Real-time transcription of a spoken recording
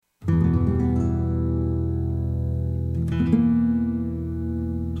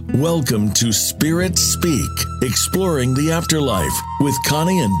Welcome to Spirit Speak, exploring the afterlife with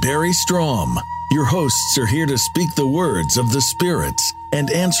Connie and Barry Strom. Your hosts are here to speak the words of the spirits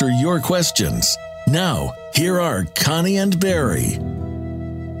and answer your questions. Now, here are Connie and Barry.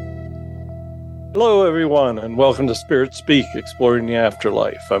 Hello, everyone, and welcome to Spirit Speak, exploring the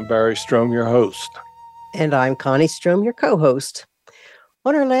afterlife. I'm Barry Strom, your host. And I'm Connie Strom, your co-host.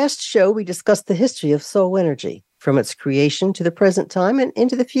 On our last show, we discussed the history of soul energy, from its creation to the present time and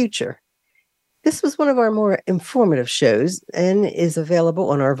into the future. This was one of our more informative shows and is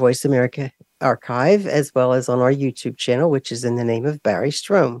available on our Voice America archive, as well as on our YouTube channel, which is in the name of Barry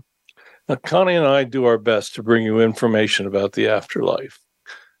Strom. Now, Connie and I do our best to bring you information about the afterlife.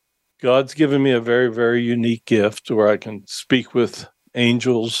 God's given me a very, very unique gift where I can speak with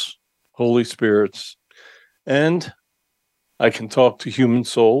angels, Holy Spirits, and I can talk to human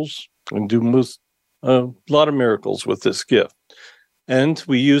souls and do a lot of miracles with this gift. And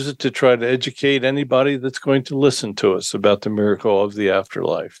we use it to try to educate anybody that's going to listen to us about the miracle of the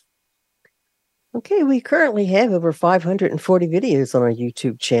afterlife. Okay, we currently have over 540 videos on our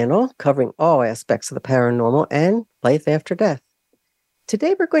YouTube channel covering all aspects of the paranormal and life after death.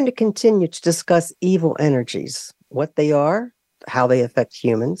 Today, we're going to continue to discuss evil energies, what they are, how they affect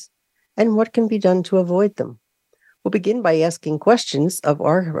humans, and what can be done to avoid them. We'll begin by asking questions of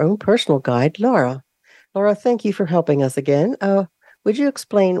our own personal guide, Laura. Laura, thank you for helping us again. Would you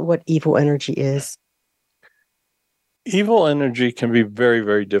explain what evil energy is? Evil energy can be very,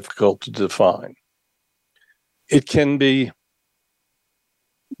 very difficult to define. It can be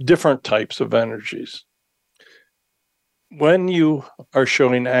different types of energies. When you are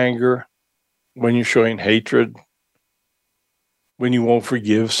showing anger, when you're showing hatred, when you won't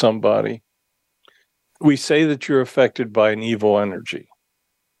forgive somebody, we say that you're affected by an evil energy.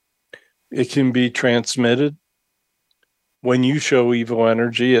 It can be transmitted. When you show evil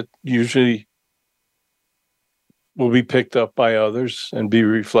energy, it usually will be picked up by others and be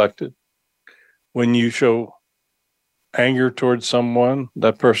reflected. When you show anger towards someone,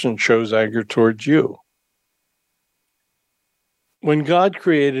 that person shows anger towards you. When God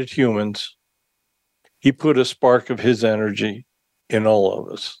created humans, he put a spark of his energy in all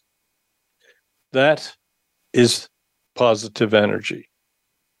of us. That is positive energy.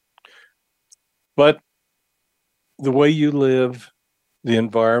 But the way you live, the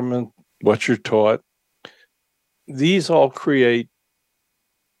environment, what you're taught, these all create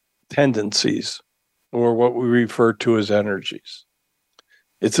tendencies, or what we refer to as energies.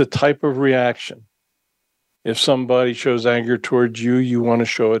 It's a type of reaction. If somebody shows anger towards you, you want to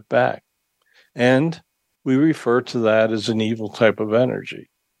show it back. And we refer to that as an evil type of energy.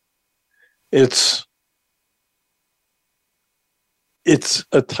 It's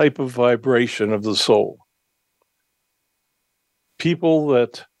a type of vibration of the soul. People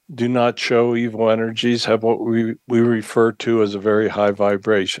that do not show evil energies have what we refer to as a very high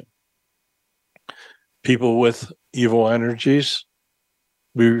vibration. People with evil energies,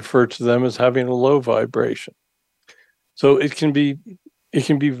 we refer to them as having a low vibration. So it can be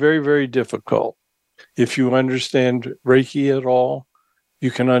very, very difficult. If you understand Reiki at all,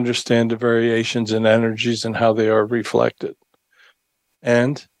 you can understand the variations in energies and how they are reflected.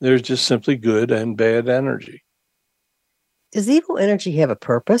 And there's just simply good and bad energy. Does evil energy have a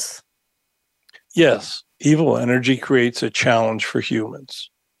purpose? Yes, evil energy creates a challenge for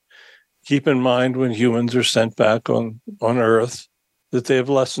humans. Keep in mind when humans are sent back on Earth that they have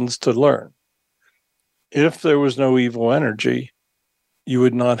lessons to learn. If there was no evil energy, you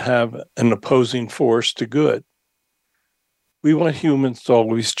would not have an opposing force to good. We want humans to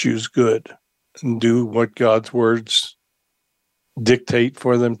always choose good and do what God's words dictate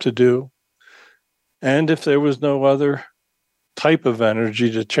for them to do. And if there was no other type of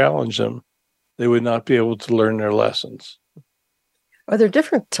energy to challenge them, they would not be able to learn their lessons. Are there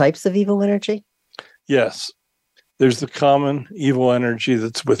different types of evil energy? Yes. There's the common evil energy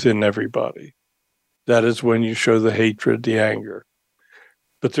that's within everybody. That is when you show the hatred, the anger.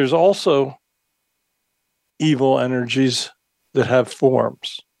 But there's also evil energies that have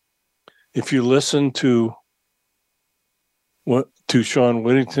forms. If you listen to Sean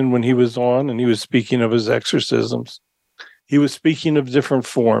Whittington when he was on and he was speaking of his exorcisms, he was speaking of different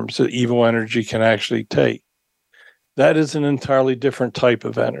forms that evil energy can actually take. That is an entirely different type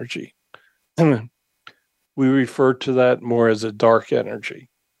of energy. We refer to that more as a dark energy.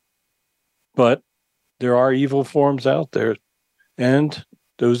 But there are evil forms out there, and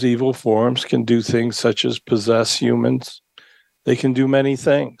those evil forms can do things such as possess humans. They can do many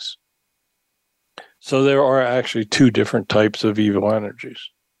things. So there are actually two different types of evil energies.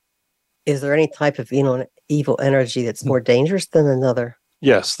 Is there any type of evil energy that's more dangerous than another?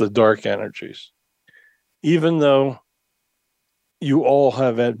 Yes, the dark energies. Even though you all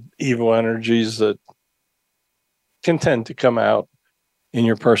have evil energies that can tend to come out in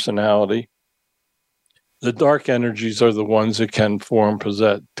your personality, the dark energies are the ones that can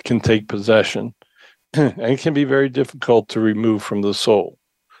can take possession, and can be very difficult to remove from the soul.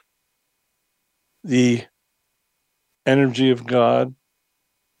 The energy of God,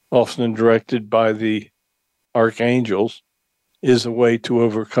 often directed by the archangels, is a way to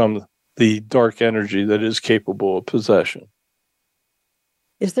overcome the dark energy that is capable of possession.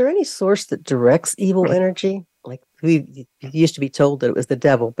 Is there any source that directs evil energy? Like we used to be told that it was the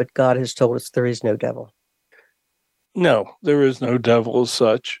devil, but God has told us there is no devil. No, there is no devil as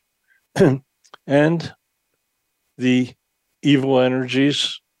such. And the evil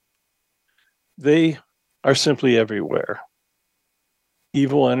energies, they are simply everywhere.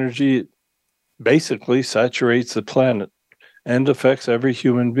 Evil energy basically saturates the planet and affects every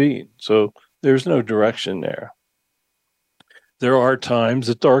human being. So there's no direction there. There are times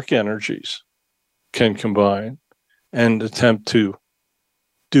that dark energies can combine and attempt to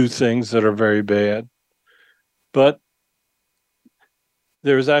do things that are very bad. But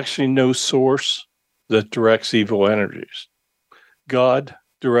there's actually no source that directs evil energies. God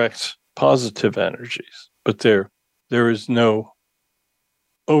directs positive energies, but there is no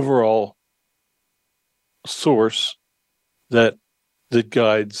overall source that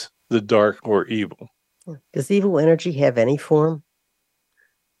guides the dark or evil. Does evil energy have any form?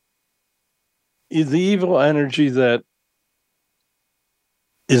 The evil energy that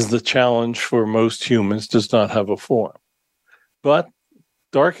is the challenge for most humans does not have a form. But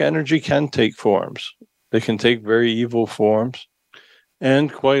dark energy can take forms. They can take very evil forms.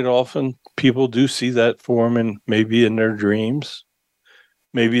 And quite often, people do see that form maybe in their dreams.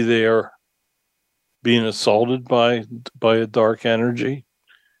 Maybe they are being assaulted by a dark energy.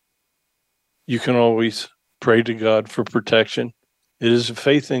 You can always pray to God for protection. It is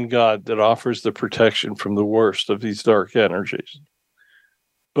faith in God that offers the protection from the worst of these dark energies.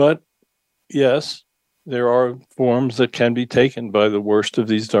 But yes, there are forms that can be taken by the worst of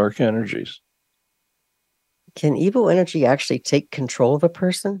these dark energies. Can evil energy actually take control of a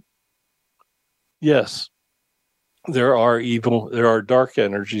person? Yes. There are dark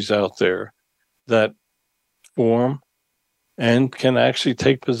energies out there that form and can actually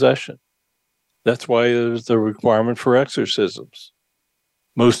take possession. That's why there's the requirement for exorcisms.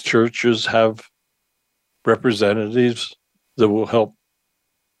 Most churches have representatives that will help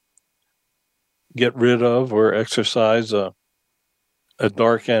get rid of or exorcise a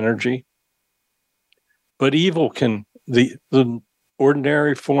dark energy. But the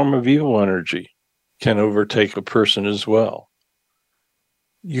ordinary form of evil energy can overtake a person as well.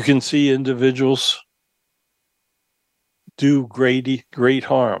 You can see individuals do great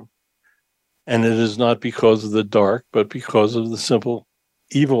harm. And it is not because of the dark, but because of the simple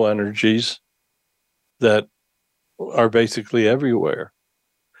evil energies that are basically everywhere.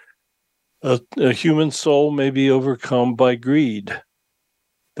 A human soul may be overcome by greed.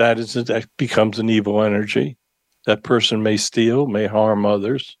 That becomes an evil energy. That person may steal, may harm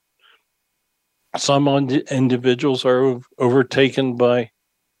others. Some individuals are overtaken by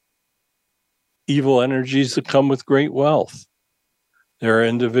evil energies that come with great wealth. There are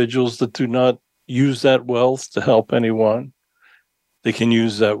individuals that do not use that wealth to help anyone. They can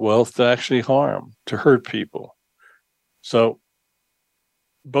use that wealth to actually harm, to hurt people. So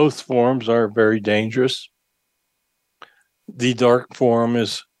both forms are very dangerous. The dark form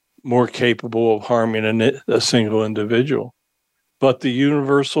is more capable of harming a single individual. But the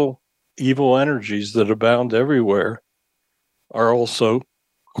universal evil energies that abound everywhere are also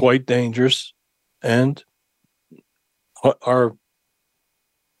quite dangerous and are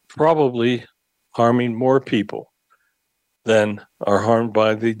probably harming more people than are harmed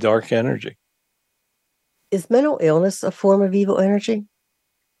by the dark energy. Is mental illness a form of evil energy?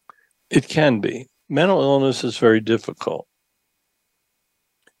 It can be. Mental illness is very difficult.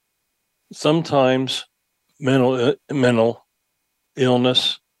 Sometimes mental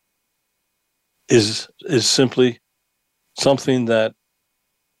illness is simply something that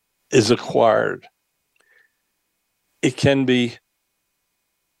is acquired. It can be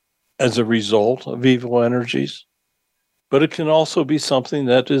as a result of evil energies, but it can also be something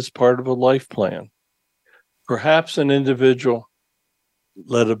that is part of a life plan. Perhaps an individual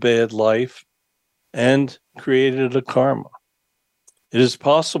led a bad life and created a karma. It is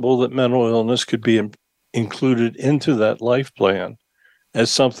possible that mental illness could be included into that life plan as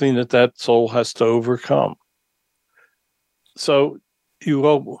something that soul has to overcome. So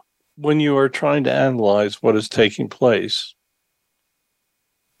when you are trying to analyze what is taking place,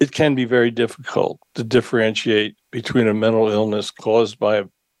 it can be very difficult to differentiate between a mental illness caused by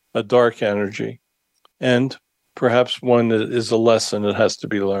a dark energy and perhaps one that is a lesson that has to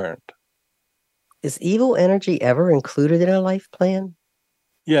be learned. Is evil energy ever included in a life plan?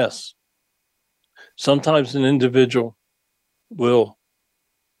 Yes. Sometimes an individual will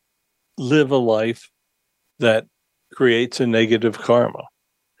live a life that creates a negative karma.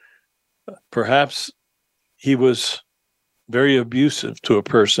 Perhaps he was very abusive to a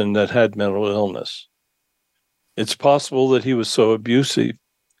person that had mental illness. It's possible that he was so abusive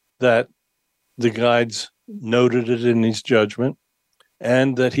that the guides noted it in his judgment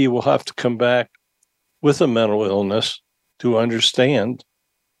and that he will have to come back with a mental illness to understand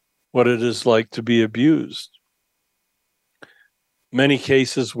what it is like to be abused. Many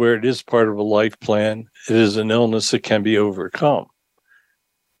cases where it is part of a life plan, it is an illness that can be overcome.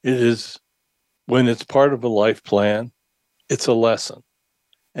 It is, when it's part of a life plan, it's a lesson.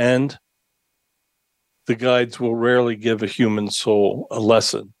 And the guides will rarely give a human soul a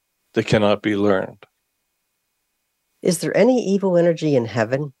lesson that cannot be learned. Is there any evil energy in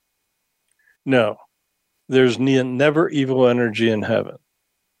heaven? No, there's never evil energy in heaven.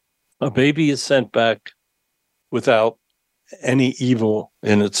 A baby is sent back without any evil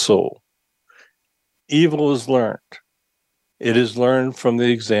in its soul. Evil is learned. It is learned from the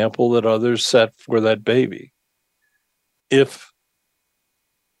example that others set for that baby. If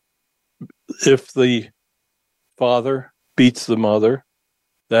the father beats the mother,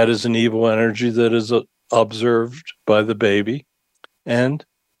 that is an evil energy that is observed by the baby, and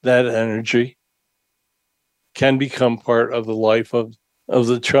that energy can become part of the life of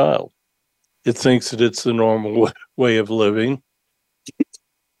the child. It thinks that it's the normal way of living,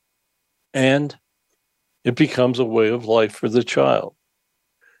 and it becomes a way of life for the child.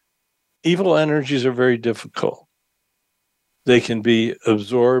 Evil energies are very difficult. They can be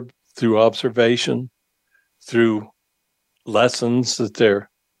absorbed through observation, through lessons that they're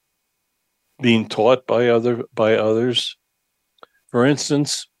being taught by others. For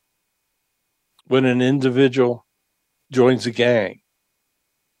instance, when an individual joins a gang,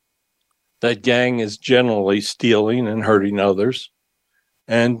 that gang is generally stealing and hurting others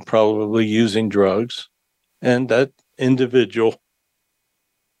and probably using drugs. And that individual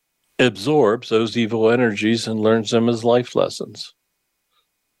absorbs those evil energies and learns them as life lessons.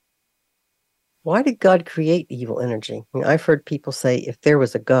 Why did God create evil energy? I mean, I've heard people say, if there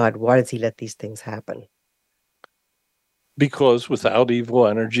was a God, why does he let these things happen? Because without evil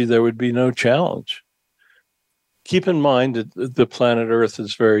energy, there would be no challenge. Keep in mind that the planet Earth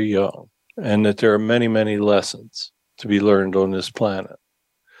is very young and that there are many, many lessons to be learned on this planet.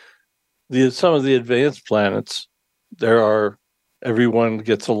 Some of the advanced planets, everyone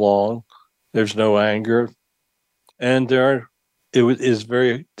gets along, there's no anger, and it is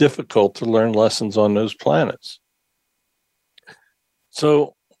very difficult to learn lessons on those planets.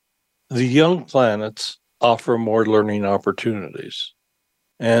 So the young planets offer more learning opportunities,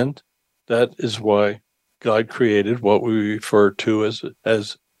 and that is why God created what we refer to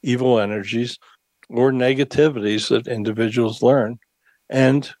as evil energies or negativities that individuals learn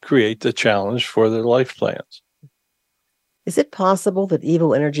and create the challenge for their life plans. Is it possible that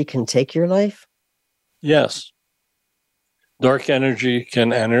evil energy can take your life? Yes. Dark energy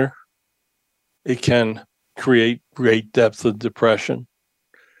can enter. It can create great depth of depression.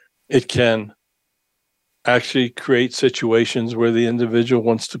 It can actually create situations where the individual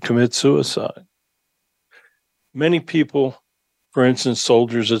wants to commit suicide. Many people, for instance,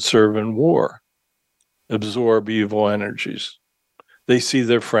 soldiers that serve in war, absorb evil energies. They see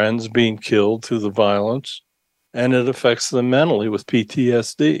their friends being killed through the violence, and it affects them mentally with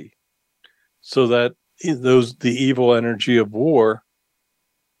PTSD. So that the evil energy of war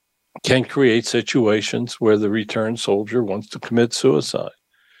can create situations where the returned soldier wants to commit suicide.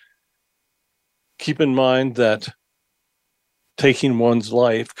 Keep in mind that taking one's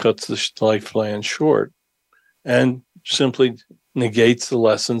life cuts the life plan short and simply negates the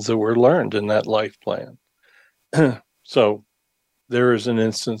lessons that were learned in that life plan. So there is an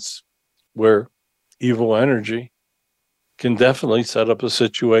instance where evil energy can definitely set up a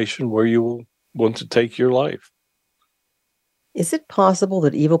situation where you will want to take your life. Is it possible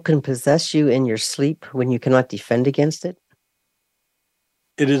that evil can possess you in your sleep when you cannot defend against it?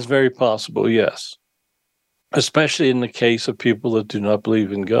 It is very possible, yes, especially in the case of people that do not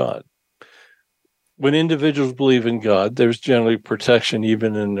believe in God. When individuals believe in God, there's generally protection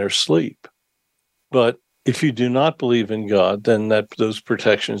even in their sleep. But if you do not believe in God, then those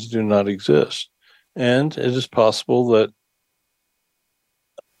protections do not exist. And it is possible that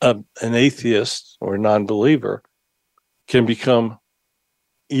an atheist or non-believer can become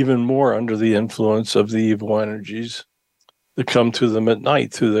even more under the influence of the evil energies that come to them at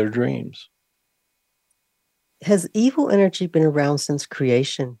night through their dreams. Has evil energy been around since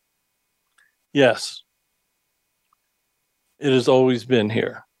creation? Yes. It has always been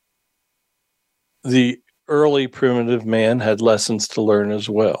here. The early primitive man had lessons to learn as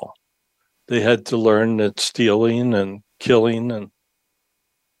well. They had to learn that stealing and killing and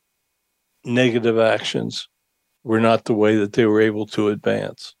negative actions were not the way that they were able to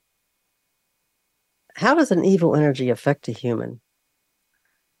advance. How does an evil energy affect a human?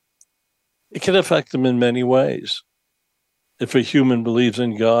 It can affect them in many ways. If a human believes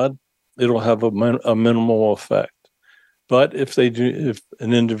in God, it'll have a minimal effect. But if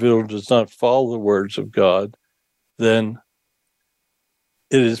an individual does not follow the words of God, then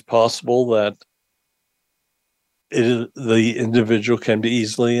it is possible that the individual can be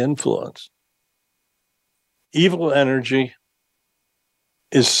easily influenced. Evil energy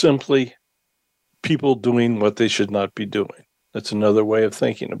is simply people doing what they should not be doing. That's another way of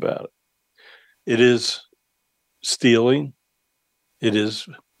thinking about it. It is stealing. It is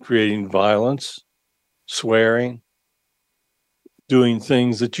creating violence, swearing, doing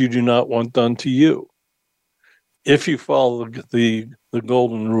things that you do not want done to you. If you follow the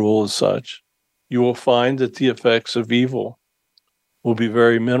golden rule as such, you will find that the effects of evil will be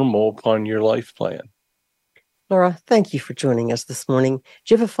very minimal upon your life plan. Laura, thank you for joining us this morning.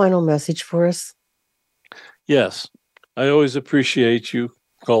 Do you have a final message for us? Yes, I always appreciate you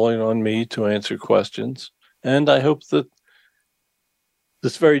calling on me to answer questions, and I hope that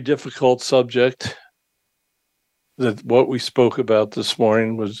this very difficult subject, that what we spoke about this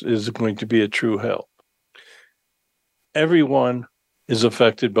morning is going to be a true help. Everyone is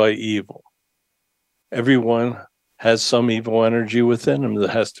affected by evil. Everyone has some evil energy within them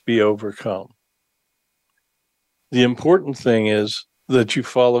that has to be overcome. The important thing is that you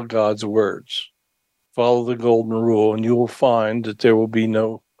follow God's words, follow the golden rule, and you will find that there will be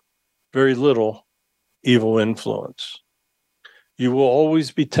very little evil influence. You will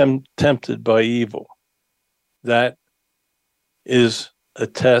always be tempted by evil. That is a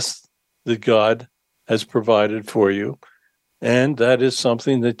test that God has provided for you, and that is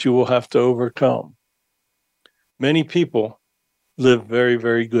something that you will have to overcome. Many people live very,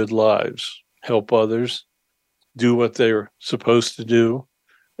 very good lives, help others, do what they're supposed to do,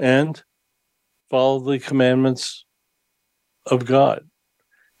 and follow the commandments of God.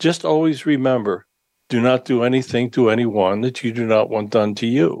 Just always remember, do not do anything to anyone that you do not want done to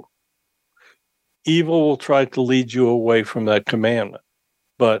you. Evil will try to lead you away from that commandment.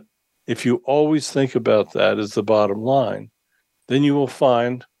 But if you always think about that as the bottom line, then you will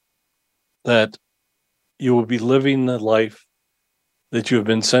find that you will be living the life that you have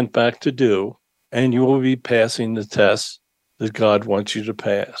been sent back to do, and you will be passing the tests that God wants you to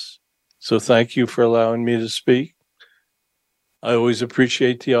pass. So thank you for allowing me to speak. I always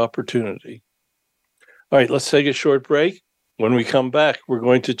appreciate the opportunity. All right, let's take a short break. When we come back, we're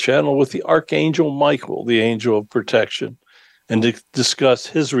going to channel with the Archangel Michael, the angel of protection, and discuss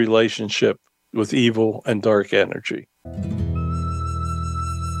his relationship with evil and dark energy.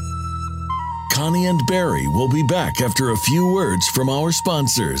 Connie and Barry will be back after a few words from our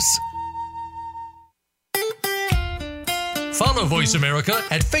sponsors. Follow Voice America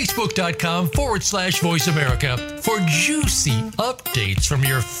at facebook.com/Voice America for juicy updates from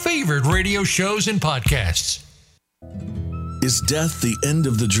your favorite radio shows and podcasts. Is death the end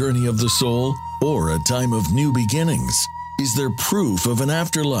of the journey of the soul or a time of new beginnings? Is there proof of an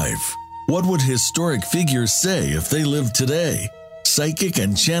afterlife? What would historic figures say if they lived today? Psychic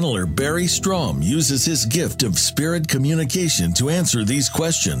and channeler Barry Strom uses his gift of spirit communication to answer these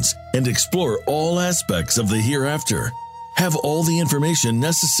questions and explore all aspects of the hereafter. Have all the information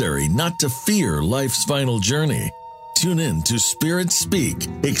necessary not to fear life's final journey. Tune in to Spirit Speak,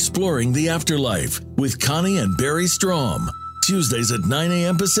 Exploring the Afterlife with Connie and Barry Strom. Tuesdays at 9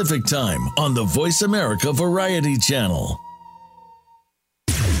 a.m. Pacific Time on the Voice America Variety Channel.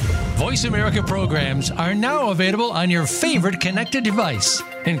 Voice America programs are now available on your favorite connected device,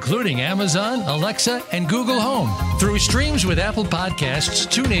 including Amazon, Alexa, and Google Home. Through streams with Apple Podcasts,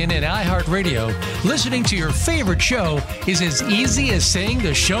 TuneIn, and iHeartRadio, listening to your favorite show is as easy as saying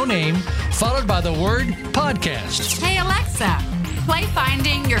the show name followed by the word podcast. Hey, Alexa, play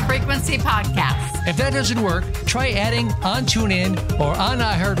Finding Your Frequency podcast. If that doesn't work, try adding on TuneIn or on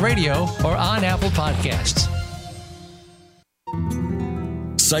iHeartRadio or on Apple Podcasts.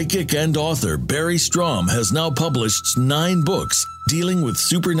 Psychic and author Barry Strom has now published 9 books dealing with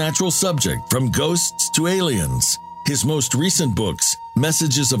supernatural subject from ghosts to aliens. His most recent books,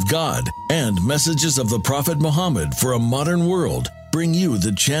 Messages of God and Messages of the Prophet Muhammad for a Modern World, bring you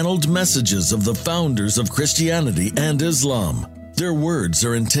the channeled messages of the founders of Christianity and Islam. Their words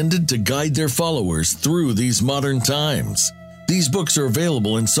are intended to guide their followers through these modern times. These books are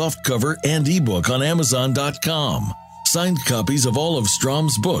available in softcover and ebook on Amazon.com. Signed copies of all of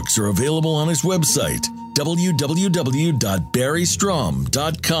Strom's books are available on his website,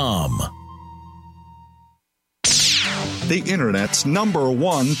 www.barrystrom.com. The Internet's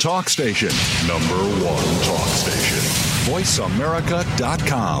 #1 talk station. #1 talk station.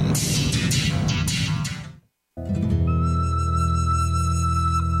 VoiceAmerica.com.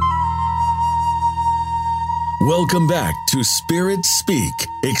 Welcome back to Spirit Speak,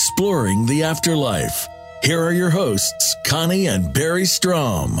 Exploring the Afterlife. Here are your hosts, Connie and Barry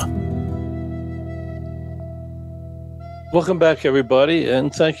Strom. Welcome back, everybody,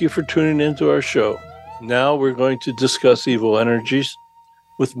 and thank you for tuning into our show. Now we're going to discuss evil energies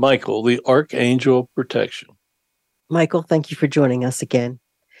with Michael, the Archangel of Protection. Michael, thank you for joining us again.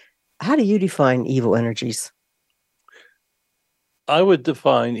 How do you define evil energies? I would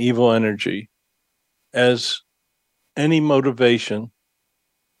define evil energy as any motivation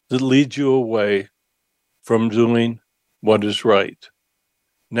that leads you away from doing what is right.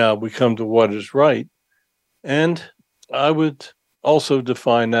 Now we come to what is right, and I would also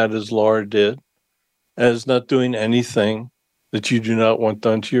define that, as Laura did, as not doing anything that you do not want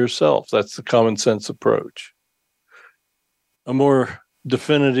done to yourself. That's the common sense approach. A more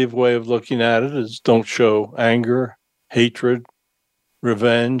definitive way of looking at it is don't show anger, hatred,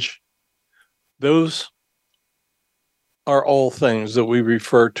 revenge. Those are all things that we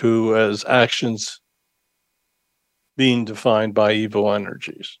refer to as actions being defined by evil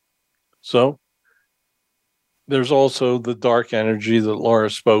energies. So there's also the dark energy that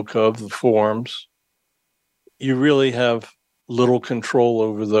Laura spoke of, the forms. You really have little control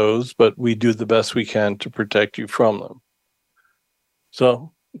over those, but we do the best we can to protect you from them.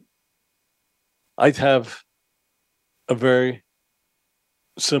 So I have a very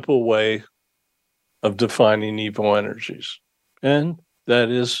simple way of defining evil energies, and that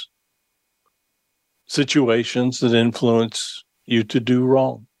is situations that influence you to do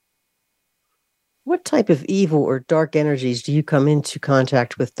wrong. What type of evil or dark energies do you come into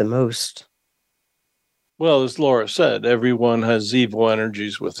contact with the most? Well, as Laura said, everyone has evil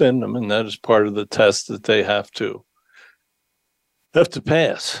energies within them, and that is part of the test that they have to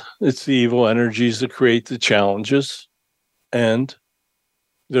pass. It's the evil energies that create the challenges, and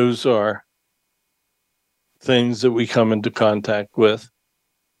those are things that we come into contact with.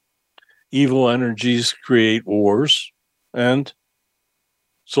 Evil energies create wars, and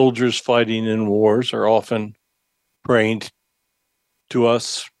soldiers fighting in wars are often praying to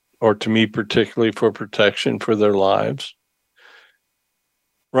us, or to me particularly, for protection for their lives.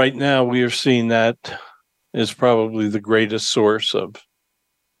 Right now, we are seeing that is probably the greatest source of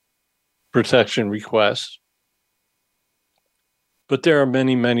protection requests. But there are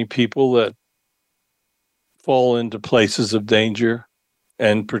many, many people that fall into places of danger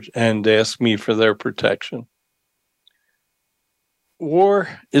and ask me for their protection. War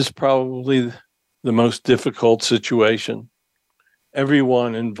is probably the most difficult situation.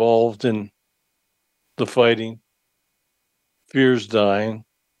 Everyone involved in the fighting fears dying.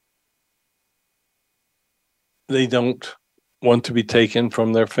 They don't want to be taken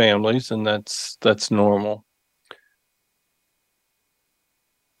from their families, and that's normal.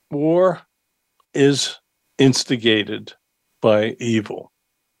 War is instigated by evil.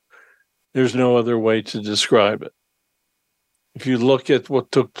 There's no other way to describe it. If you look at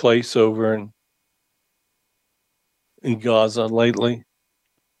what took place over in Gaza lately,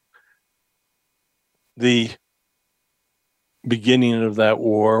 the beginning of that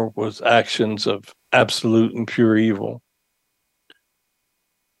war was actions of absolute and pure evil.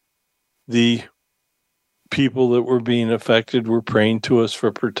 The people that were being affected were praying to us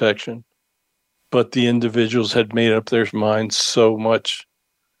for protection, but the individuals had made up their minds so much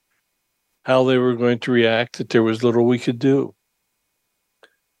how they were going to react that there was little we could do.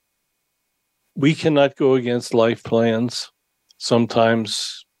 We cannot go against life plans.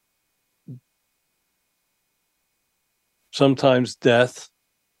 Sometimes death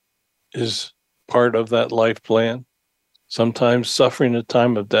is part of that life plan. Sometimes suffering a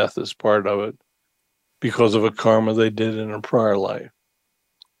time of death is part of it because of a karma they did in a prior life.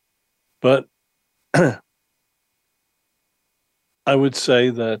 But I would say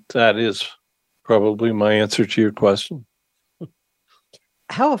that is probably my answer to your question.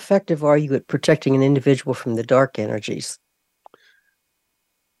 How effective are you at protecting an individual from the dark energies?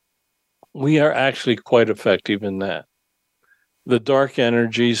 We are actually quite effective in that. The dark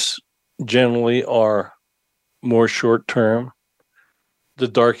energies generally are more short-term. the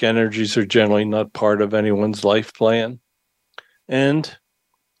dark energies are generally not part of anyone's life plan. And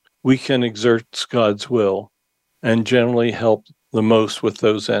we can exert God's will and generally help the most with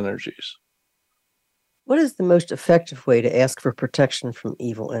those energies. What is the most effective way to ask for protection from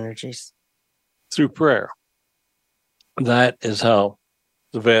evil energies? Through prayer. That is how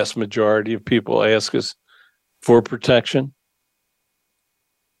the vast majority of people ask us for protection.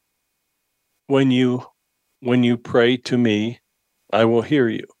 When you pray to me, I will hear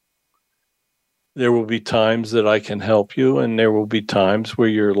you. There will be times that I can help you, and there will be times where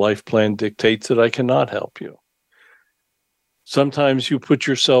your life plan dictates that I cannot help you. Sometimes you put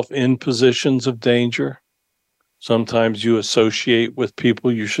yourself in positions of danger. Sometimes you associate with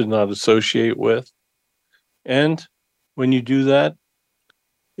people you should not associate with. And when you do that,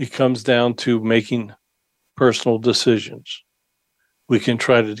 it comes down to making personal decisions. We can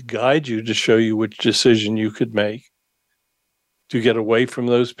try to guide you to show you which decision you could make to get away from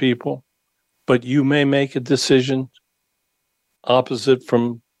those people. But you may make a decision opposite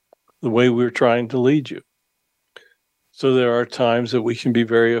from the way we're trying to lead you. So there are times that we can be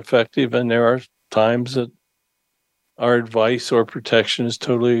very effective, and there are times that our advice or protection is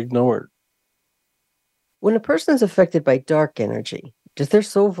totally ignored. When a person is affected by dark energy, does their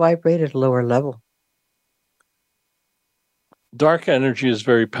soul vibrate at a lower level? Dark energy is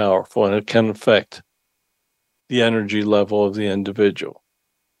very powerful, and it can affect the energy level of the individual.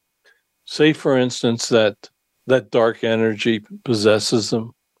 Say, for instance, that dark energy possesses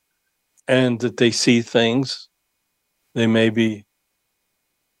them and that they see things. They may be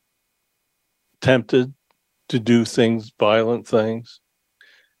tempted to do things, violent things.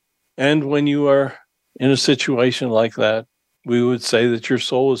 And when you are in a situation like that, we would say that your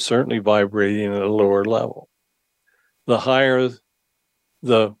soul is certainly vibrating at a lower level. The higher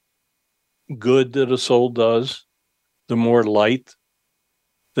the good that a soul does, the more light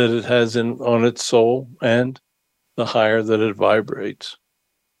that it has on its soul, and the higher that it vibrates.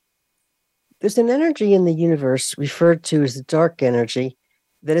 There's an energy in the universe referred to as dark energy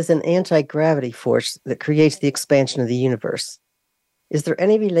that is an anti-gravity force that creates the expansion of the universe. Is there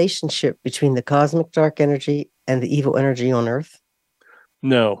any relationship between the cosmic dark energy and the evil energy on Earth?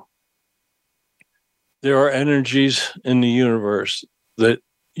 No. There are energies in the universe that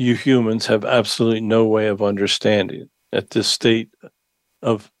you humans have absolutely no way of understanding at this state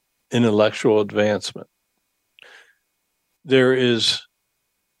of intellectual advancement. There is,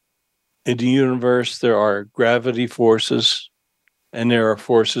 in the universe, there are gravity forces, and there are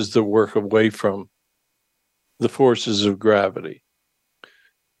forces that work away from the forces of gravity.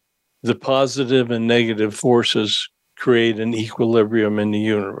 The positive and negative forces create an equilibrium in the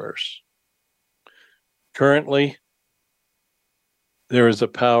universe. Currently, there is a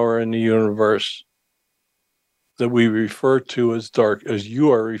power in the universe that we refer to as dark, as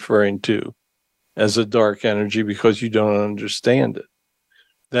you are referring to as a dark energy because you don't understand it.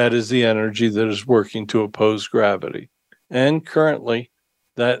 That is the energy that is working to oppose gravity. And currently,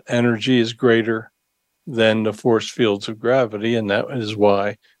 that energy is greater than the force fields of gravity, and that is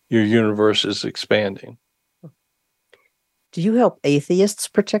why your universe is expanding. Do you help atheists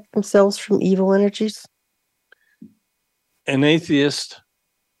protect themselves from evil energies? An atheist,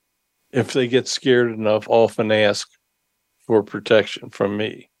 if they get scared enough, often ask for protection from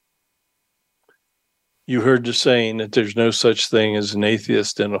me. You heard the saying that there's no such thing as an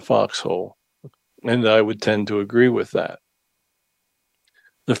atheist in a foxhole, and I would tend to agree with that.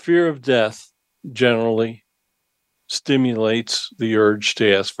 The fear of death generally stimulates the urge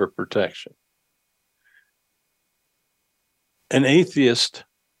to ask for protection. An atheist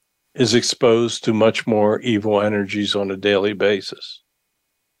is exposed to much more evil energies on a daily basis.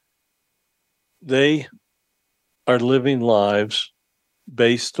 They are living lives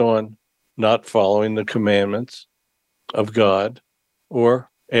based on not following the commandments of God or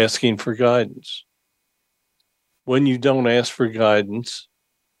asking for guidance. When you don't ask for guidance,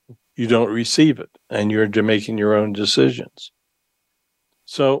 you don't receive it, and you're making your own decisions.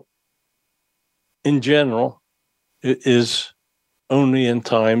 So, in general, it is only in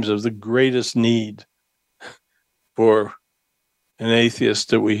times of the greatest need for an atheist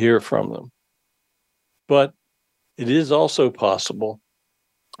that we hear from them. But it is also possible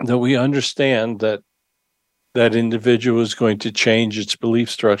that we understand that that individual is going to change its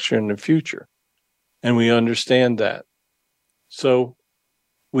belief structure in the future. And we understand that. So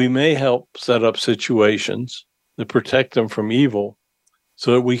we may help set up situations that protect them from evil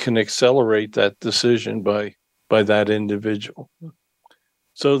so that we can accelerate that decision by that individual.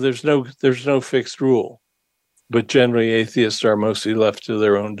 So there's no fixed rule, but generally atheists are mostly left to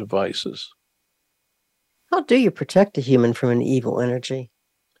their own devices. How do you protect a human from an evil energy?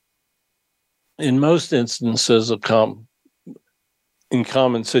 In most instances in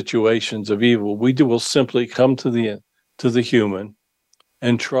common situations of evil, will simply come to the human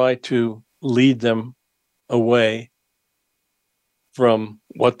and try to lead them away from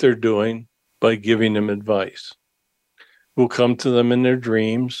what they're doing by giving them advice. We'll come to them in their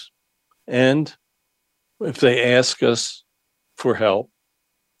dreams, and if they ask us for help,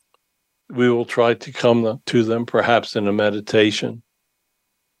 we will try to come to them, perhaps in a meditation.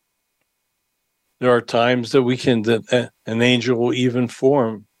 There are times that an angel will even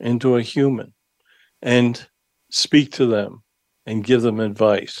form into a human and speak to them and give them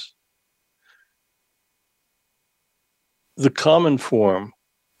advice. The common form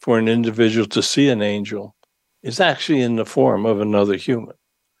for an individual to see an angel is actually in the form of another human.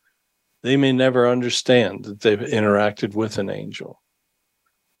 They may never understand that they've interacted with an angel,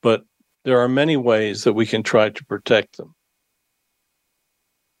 but there are many ways that we can try to protect them.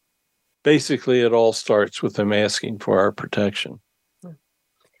 Basically, it all starts with them asking for our protection.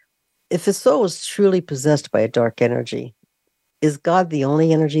 If a soul is truly possessed by a dark energy, is God the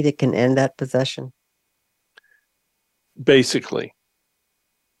only energy that can end that possession? Basically,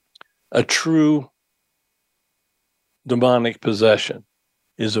 a true demonic possession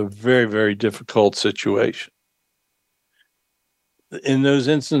is a very, very difficult situation. In those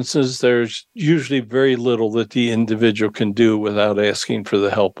instances, there's usually very little that the individual can do without asking for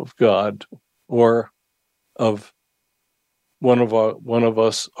the help of God or of one of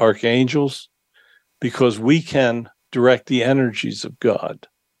us archangels, because we can direct the energies of God.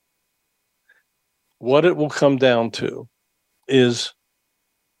 What it will come down to is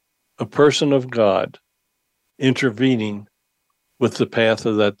a person of God intervening with the path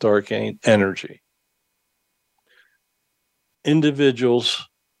of that dark energy. Individuals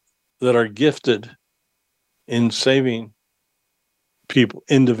that are gifted in saving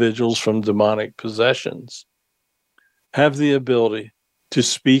individuals from demonic possessions, have the ability to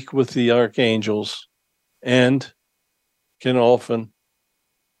speak with the archangels and can often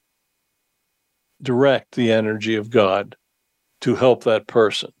direct the energy of God to help that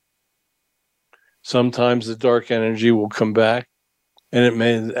person. Sometimes the dark energy will come back,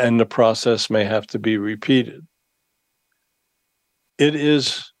 and the process may have to be repeated. It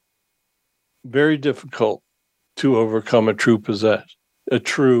is very difficult to overcome a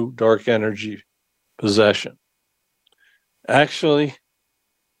true dark energy possession. Actually,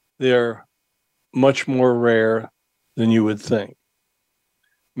 they're much more rare than you would think.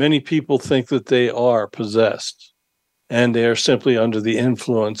 Many people think that they are possessed, and they are simply under the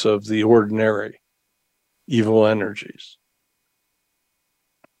influence of the ordinary evil energies.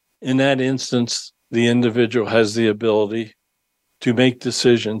 In that instance, the individual has the ability to make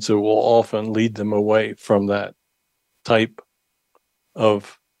decisions that will often lead them away from that type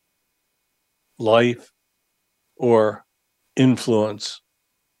of life or influence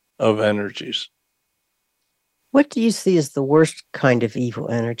of energies. What do you see as the worst kind of evil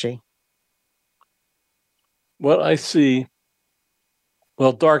energy? What I see,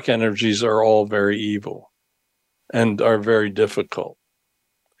 well, dark energies are all very evil and are very difficult.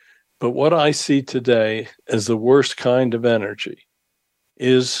 But what I see today as the worst kind of energy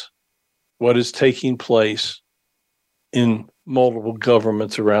is what is taking place in multiple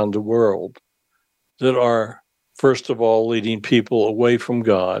governments around the world that are, first of all, leading people away from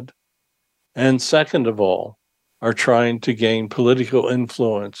God, and second of all, are trying to gain political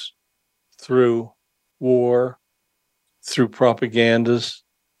influence through war, through propagandas,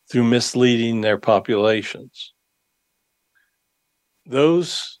 through misleading their populations.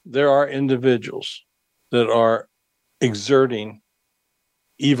 There are individuals that are exerting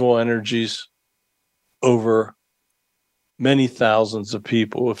evil energies over many thousands of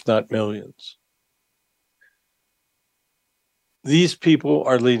people, if not millions. These people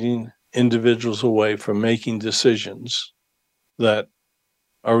are leading individuals away from making decisions that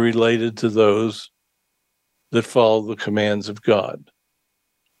are related to those that follow the commands of God.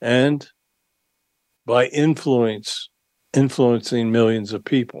 And by influencing millions of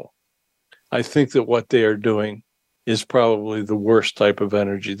people, I think that what they are doing is probably the worst type of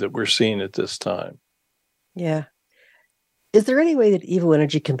energy that we're seeing at this time. Yeah. Is there any way that evil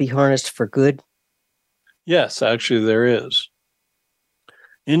energy can be harnessed for good? Yes, actually there is.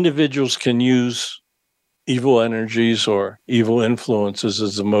 Individuals can use evil energies or evil influences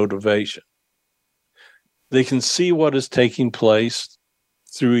as a motivation. They can see what is taking place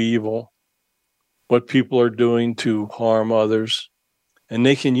through evil, what people are doing to harm others, and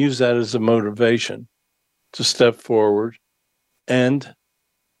they can use that as a motivation to step forward and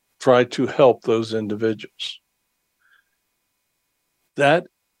try to help those individuals. That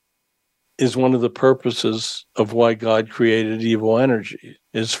is one of the purposes of why God created evil energy,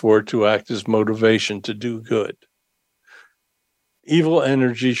 is for it to act as motivation to do good. Evil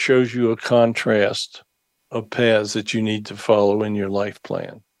energy shows you a contrast of paths that you need to follow in your life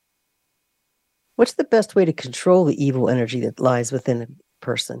plan. What's the best way to control the evil energy that lies within a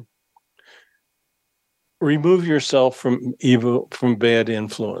person? Remove yourself from bad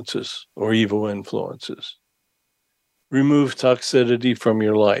influences or evil influences. Remove toxicity from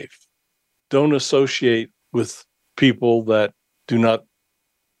your life. Don't associate with people that do not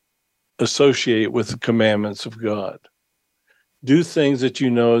associate with the commandments of God. Do things that you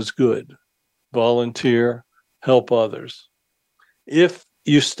know is good. Volunteer, help others. If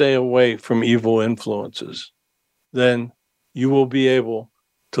you stay away from evil influences, then you will be able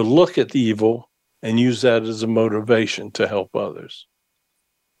to look at the evil and use that as a motivation to help others.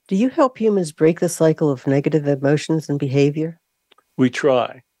 Do you help humans break the cycle of negative emotions and behavior? We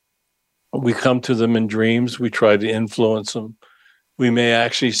try. We come to them in dreams. We try to influence them. We may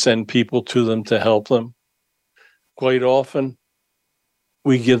actually send people to them to help them. Quite often,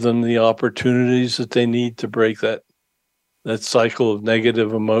 we give them the opportunities that they need to break that cycle of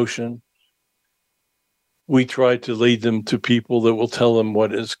negative emotion. We try to lead them to people that will tell them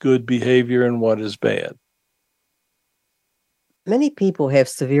what is good behavior and what is bad. Many people have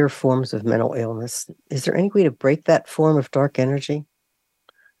severe forms of mental illness. Is there any way to break that form of dark energy?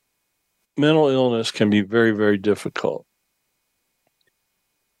 Mental illness can be very, very difficult.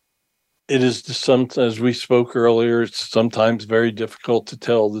 It is, as we spoke earlier, it's sometimes very difficult to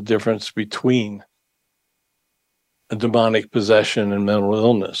tell the difference between a demonic possession and mental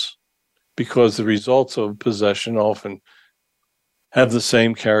illness, because the results of possession often have the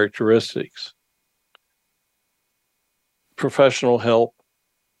same characteristics. Professional help.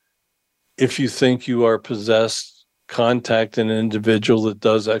 If you think you are possessed, contact an individual that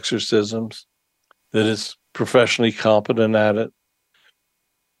does exorcisms, that is professionally competent at it.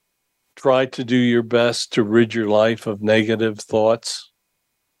 Try to do your best to rid your life of negative thoughts.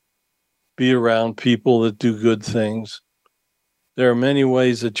 Be around people that do good things. There are many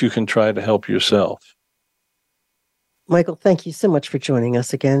ways that you can try to help yourself. Michael, thank you so much for joining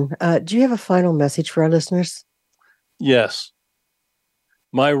us again. Do you have a final message for our listeners? Yes.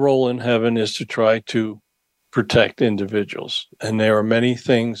 My role in heaven is to try to protect individuals. And there are many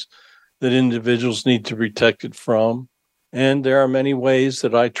things that individuals need to be protected from. And there are many ways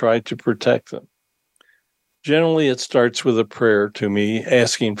that I try to protect them. Generally, it starts with a prayer to me,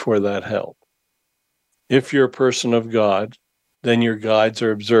 asking for that help. If you're a person of God, then your guides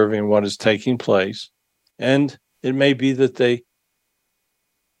are observing what is taking place. And it may be that they,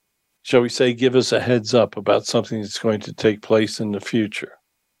 shall we say, give us a heads up about something that's going to take place in the future.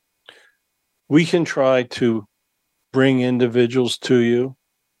 We can try to bring individuals to you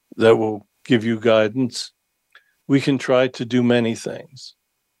that will give you guidance. We can try to do many things.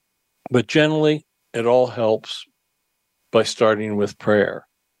 But generally, it all helps by starting with prayer.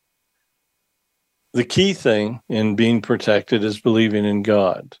 The key thing in being protected is believing in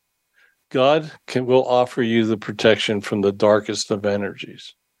God. God will offer you the protection from the darkest of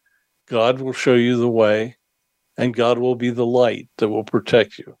energies. God will show you the way, and God will be the light that will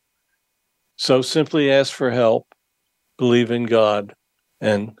protect you. So simply ask for help, believe in God,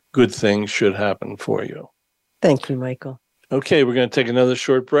 and good things should happen for you. Thank you, Michael. Okay, we're going to take another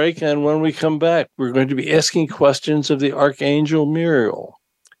short break, and when we come back, we're going to be asking questions of the Archangel Muriel.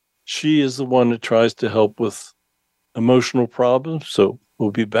 She is the one that tries to help with emotional problems, so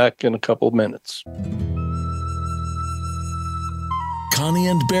we'll be back in a couple of minutes. Connie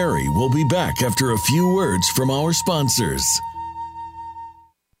and Barry will be back after a few words from our sponsors.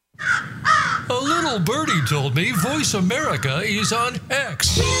 A little birdie told me Voice America is on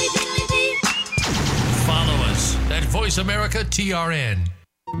X. Follow us at Voice America TRN.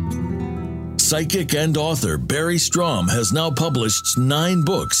 Psychic and author Barry Strom has now published 9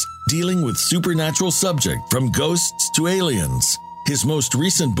 books dealing with supernatural subject from ghosts to aliens. His most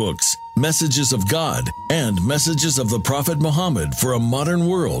recent books, Messages of God and Messages of the Prophet Muhammad for a Modern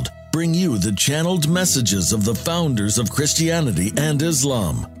World, bring you the channeled messages of the founders of Christianity and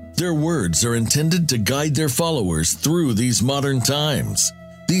Islam. Their words are intended to guide their followers through these modern times.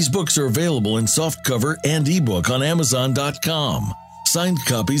 These books are available in softcover and ebook on Amazon.com. Signed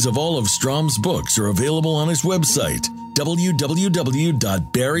copies of all of Strom's books are available on his website,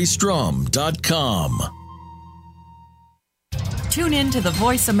 www.barrystrom.com. tune in to the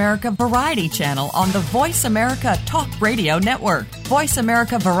Voice America Variety channel on the Voice America Talk Radio Network. Voice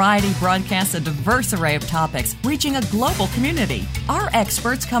America Variety broadcasts a diverse array of topics, reaching a global community. Our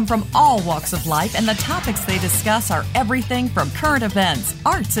experts come from all walks of life, and the topics they discuss are everything from current events,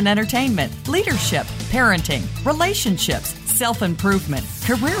 arts and entertainment, leadership, parenting, relationships, self-improvement,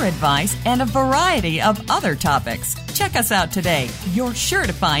 career advice, and a variety of other topics. Check us out today. You're sure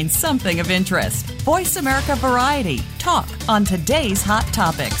to find something of interest. Voice America Variety. Talk on today's hot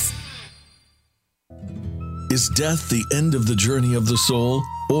topics. Is death the end of the journey of the soul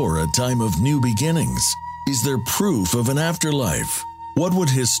or a time of new beginnings? Is there proof of an afterlife? What would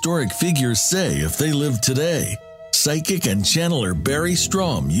historic figures say if they lived today? Psychic and channeler Barry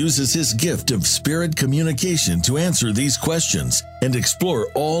Strom uses his gift of spirit communication to answer these questions and explore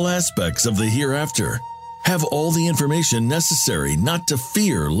all aspects of the hereafter. Have all the information necessary not to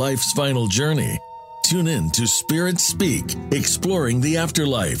fear life's final journey. Tune in to Spirit Speak, Exploring the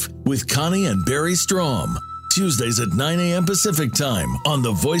Afterlife with Connie and Barry Strom. Tuesdays at 9 a.m. Pacific Time on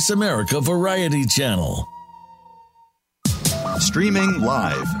the Voice America Variety Channel. Streaming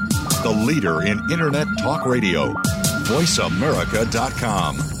live, the leader in Internet talk radio,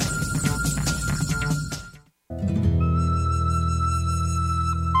 voiceamerica.com.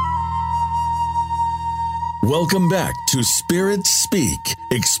 Welcome back to Spirit Speak,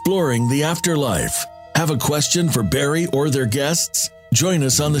 Exploring the Afterlife. Have a question for Barry or their guests? Join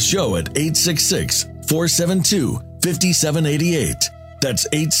us on the show at 866-472-5788. That's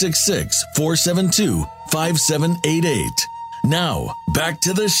 866-472-5788. Now, back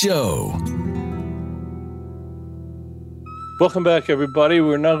to the show. Welcome back, everybody.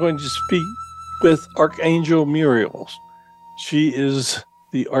 We're now going to speak with Archangel Muriel. She is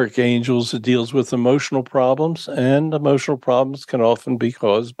the archangel that deals with emotional problems, and emotional problems can often be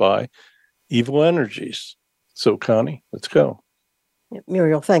caused by evil energies. So, Connie, let's go.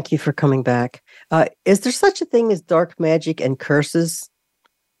 Muriel, thank you for coming back. Is there such a thing as dark magic and curses?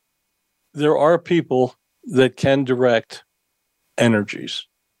 There are people that can direct energies,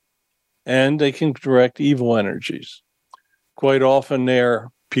 and they can direct evil energies. Quite often, they're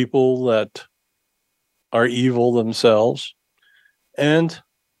people that are evil themselves, and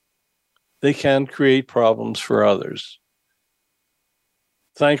they can create problems for others.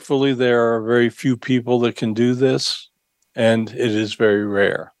 Thankfully, there are very few people that can do this, and it is very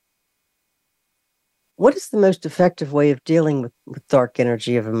rare. What is the most effective way of dealing with dark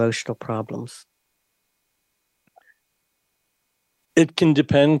energy of emotional problems? It can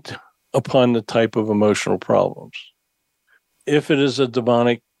depend upon the type of emotional problems. If it is a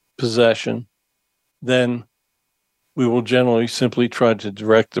demonic possession, then we will generally simply try to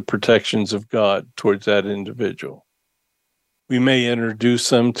direct the protections of God towards that individual. We may introduce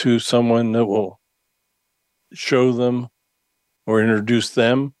them to someone that will show them or introduce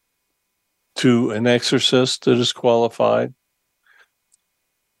them to an exorcist that is qualified.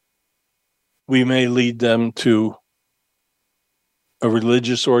 We may lead them to a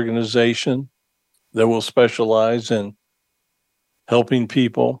religious organization that will specialize in helping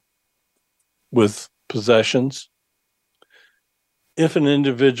people with possessions. If an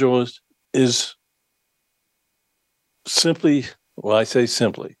individual is simply, well, I say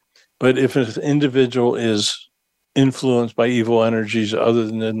simply, but if an individual is influenced by evil energies other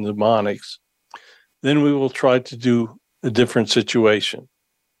than the demonics, then we will try to do a different situation.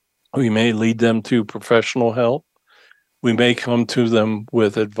 We may lead them to professional help. We may come to them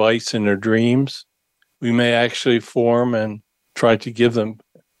with advice in their dreams. We may actually form and try to give them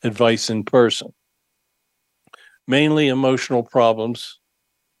advice in person. Mainly emotional problems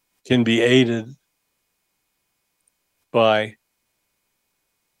can be aided by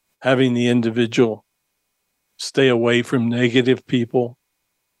having the individual stay away from negative people,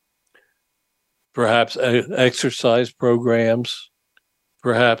 perhaps exercise programs,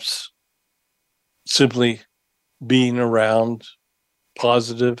 perhaps simply being around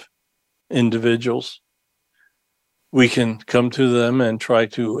positive individuals. We can come to them and try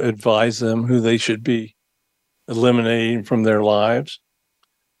to advise them who they should be eliminating from their lives,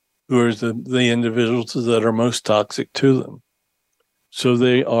 who are the individuals that are most toxic to them. So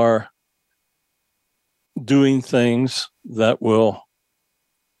they are doing things that will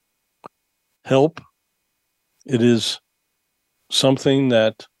help. It is something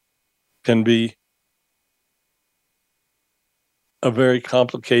that can be a very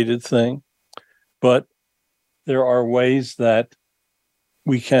complicated thing, but there are ways that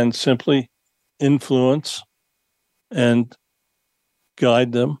we can simply influence and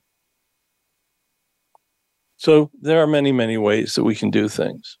guide them. So there are many, many ways that we can do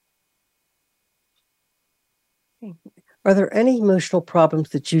things. Are there any emotional problems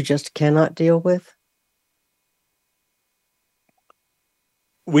that you just cannot deal with?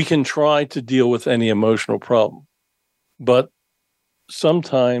 We can try to deal with any emotional problem, but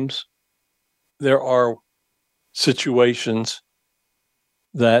sometimes there are situations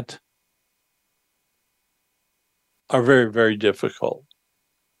that are very, very difficult.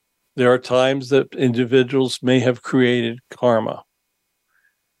 There are times that individuals may have created karma,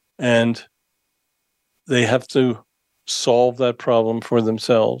 and they have to solve that problem for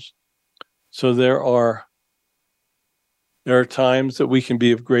themselves. So there are times that we can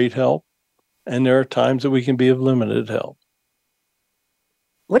be of great help, and there are times that we can be of limited help.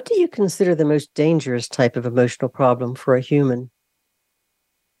 What do you consider the most dangerous type of emotional problem for a human?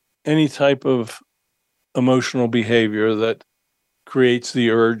 Any type of emotional behavior that creates the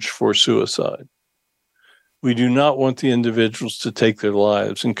urge for suicide. We do not want the individuals to take their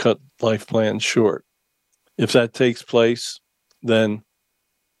lives and cut life plans short. If that takes place, then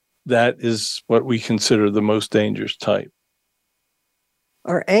that is what we consider the most dangerous type.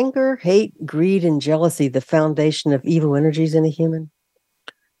 Are anger, hate, greed, and jealousy the foundation of evil energies in a human?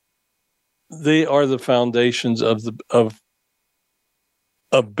 They are the foundations of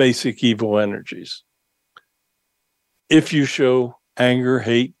basic evil energies. If you show anger,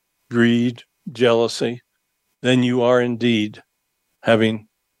 hate, greed, jealousy, then you are indeed having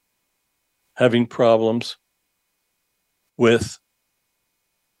problems with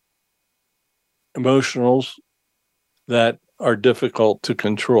emotionals that are difficult to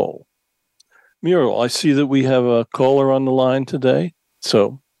control. Muriel, I see that we have a caller on the line today,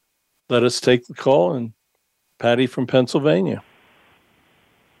 so let us take the call. And Patty from Pennsylvania.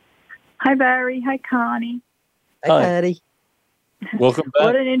 Hi, Barry. Hi, Connie. Hi, Patty. Welcome back.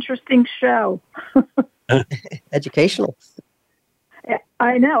 What an interesting show. Educational.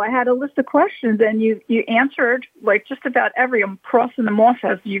 I know. I had a list of questions, and you answered like just about every. I'm crossing them off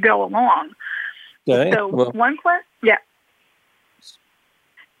as you go along. Okay. So one question. Yeah.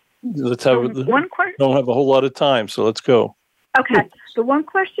 Let's have one question. Don't have a whole lot of time, so let's go. Okay. The one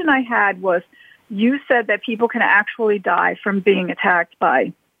question I had was, you said that people can actually die from being attacked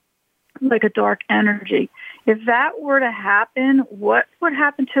by like a dark energy. If that were to happen, what would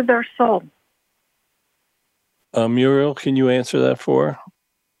happen to their soul? Muriel, can you answer that for her?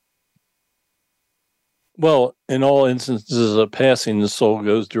 Well, in all instances of passing, the soul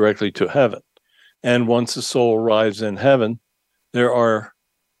goes directly to heaven. And once the soul arrives in heaven, there's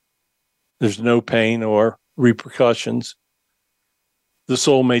no pain or repercussions. The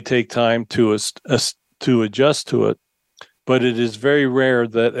soul may take time to adjust to it, but it is very rare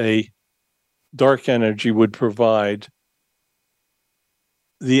that a dark energy would provide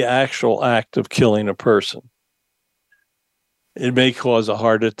the actual act of killing a person. It may cause a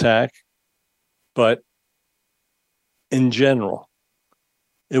heart attack, but in general,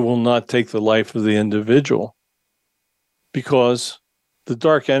 it will not take the life of the individual because the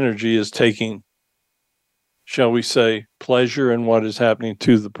dark energy is taking, shall we say, pleasure in what is happening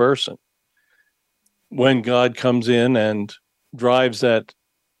to the person. When God comes in and drives that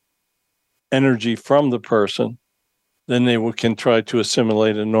energy from the person, then they can try to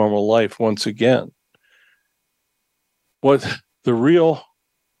assimilate a normal life once again. What the real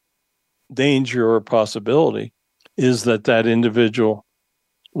danger or possibility is that individual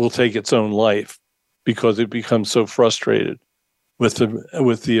will take its own life because it becomes so frustrated with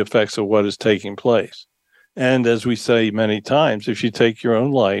the effects of what is taking place. And as we say many times, if you take your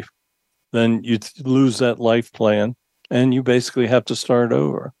own life, then you lose that life plan and you basically have to start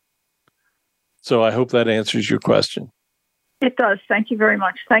over. So I hope that answers your question. It does. Thank you very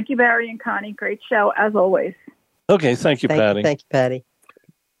much. Thank you, Barry and Connie. Great show, as always. Okay. Thank you, Patty. Thank you, Patty.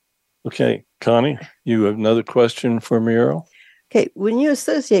 Okay. Connie, you have another question for Muriel? Okay. When you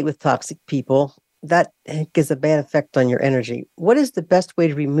associate with toxic people, that gives a bad effect on your energy. What is the best way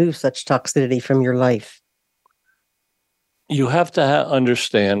to remove such toxicity from your life? You have to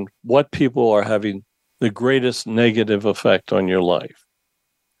understand what people are having the greatest negative effect on your life.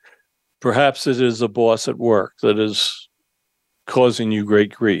 Perhaps it is a boss at work that is causing you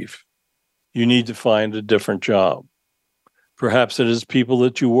great grief. You need to find a different job. Perhaps it is people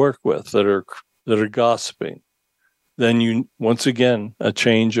that you work with that are gossiping. Then you, once again, a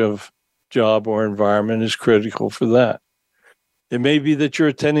change of job or environment is critical for that. It may be that you're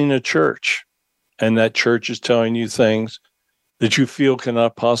attending a church and that church is telling you things that you feel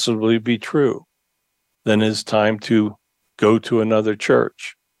cannot possibly be true. Then it's time to go to another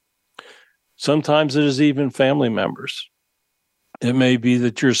church. Sometimes it is even family members. It may be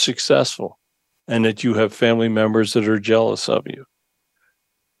that you're successful and that you have family members that are jealous of you.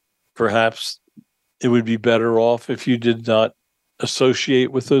 Perhaps it would be better off if you did not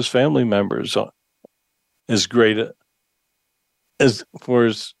associate with those family members as great a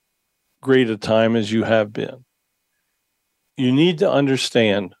time as you have been. You need to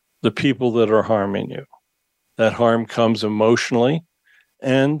understand the people that are harming you. That harm comes emotionally,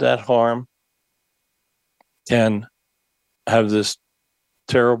 and that harm can have this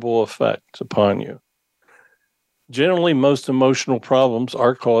terrible effect upon you. Generally, most emotional problems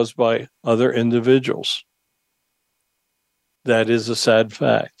are caused by other individuals. That is a sad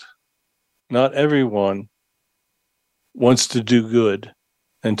fact. Not everyone wants to do good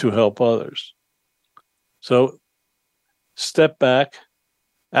and to help others. So step back,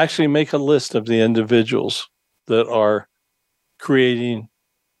 actually make a list of the individuals that are creating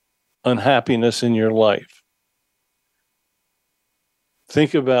unhappiness in your life.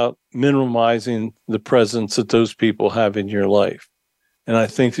 Think about minimizing the presence that those people have in your life. And I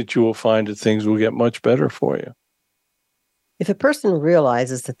think that you will find that things will get much better for you. If a person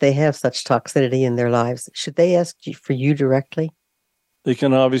realizes that they have such toxicity in their lives, should they ask for you directly? They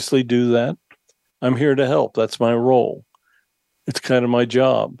can obviously do that. I'm here to help. That's my role. It's kind of my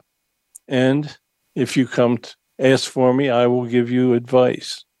job. And if you come to ask for me, I will give you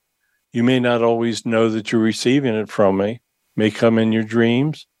advice. You may not always know that you're receiving it from me. It may come in your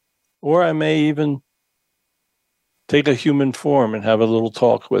dreams, or I may even take a human form and have a little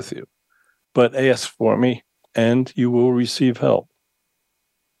talk with you. But ask for me, and you will receive help.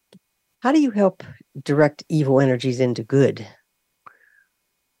 How do you help direct evil energies into good?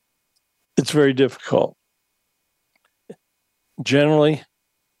 It's very difficult. Generally,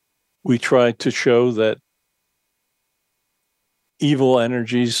 we try to show that evil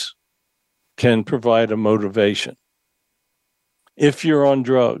energies can provide a motivation. If you're on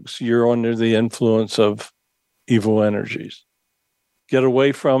drugs, you're under the influence of evil energies. Get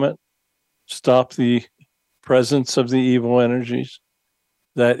away from it. Stop the presence of the evil energies.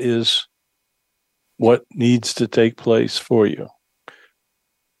 That is what needs to take place for you.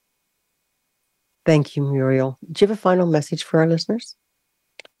 Thank you, Muriel. Do you have a final message for our listeners?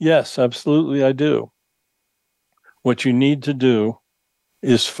 Yes, absolutely, I do. What you need to do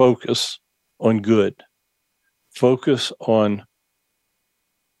is focus on good. Focus on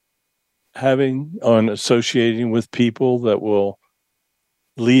associating with people that will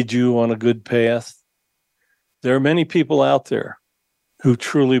lead you on a good path. There are many people out there who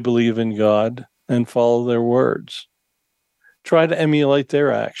truly believe in God and follow their words. Try to emulate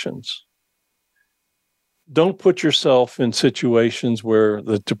their actions. Don't put yourself in situations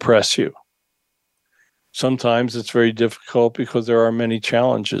that depress you. Sometimes it's very difficult because there are many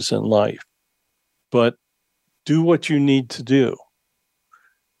challenges in life. But do what you need to do.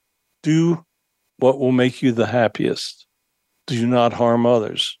 Do what will make you the happiest. Do not harm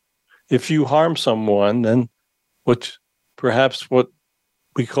others. If you harm someone, then perhaps what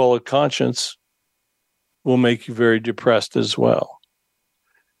we call a conscience will make you very depressed as well.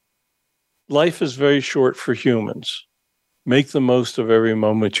 Life is very short for humans. Make the most of every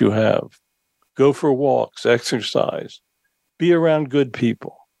moment you have. Go for walks, exercise, be around good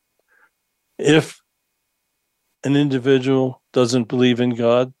people. If an individual doesn't believe in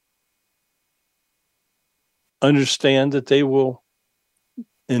God, understand that they will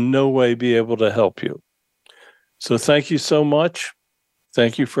in no way be able to help you. So thank you so much.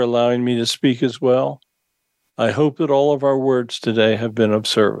 Thank you for allowing me to speak as well. I hope that all of our words today have been of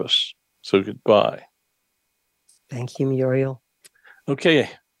service. So goodbye. Thank you, Muriel. Okay,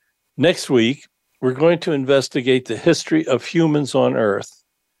 next week, we're going to investigate the history of humans on Earth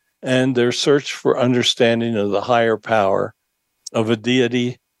and their search for understanding of the higher power of a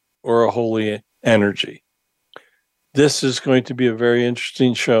deity or a holy energy. This is going to be a very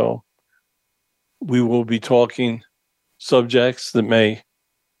interesting show. We will be talking subjects that may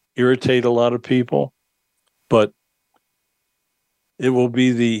irritate a lot of people, but it will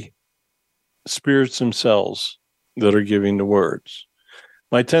be the spirits themselves that are giving the words.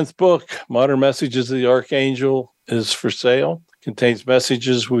 My 10th book, Modern Messages of the Archangel, is for sale. Contains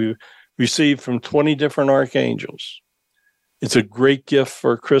messages we received from 20 different archangels. It's a great gift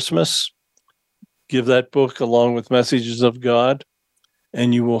for Christmas. Give that book along with Messages of God,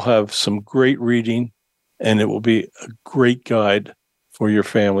 and you will have some great reading, and it will be a great guide for your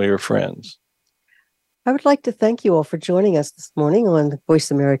family or friends. I would like to thank you all for joining us this morning on the Voice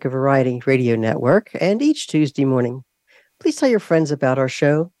America Variety Radio Network and each Tuesday morning. Please tell your friends about our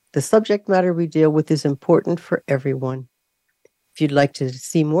show. The subject matter we deal with is important for everyone. If you'd like to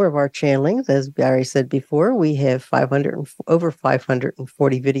see more of our channelings, as Barry said before, we have over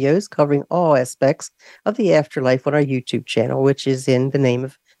 540 videos covering all aspects of the afterlife on our YouTube channel, which is in the name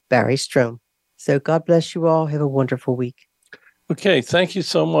of Barry Strom. So God bless you all. Have a wonderful week. Okay, thank you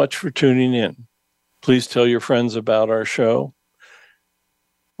so much for tuning in. Please tell your friends about our show.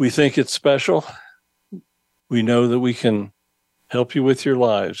 We think it's special. We know that we can help you with your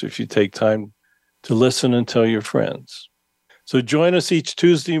lives if you take time to listen and tell your friends. So join us each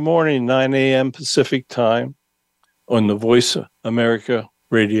Tuesday morning, 9 a.m. Pacific time on the Voice America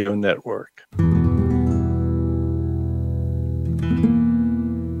Radio Network.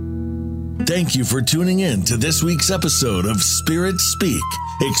 Thank you for tuning in to this week's episode of Spirit Speak,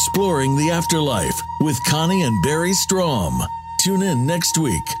 Exploring the Afterlife with Connie and Barry Strom. Tune in next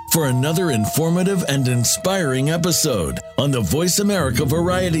week for another informative and inspiring episode on the Voice America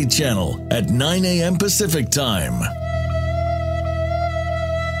Variety Channel at 9 a.m. Pacific Time.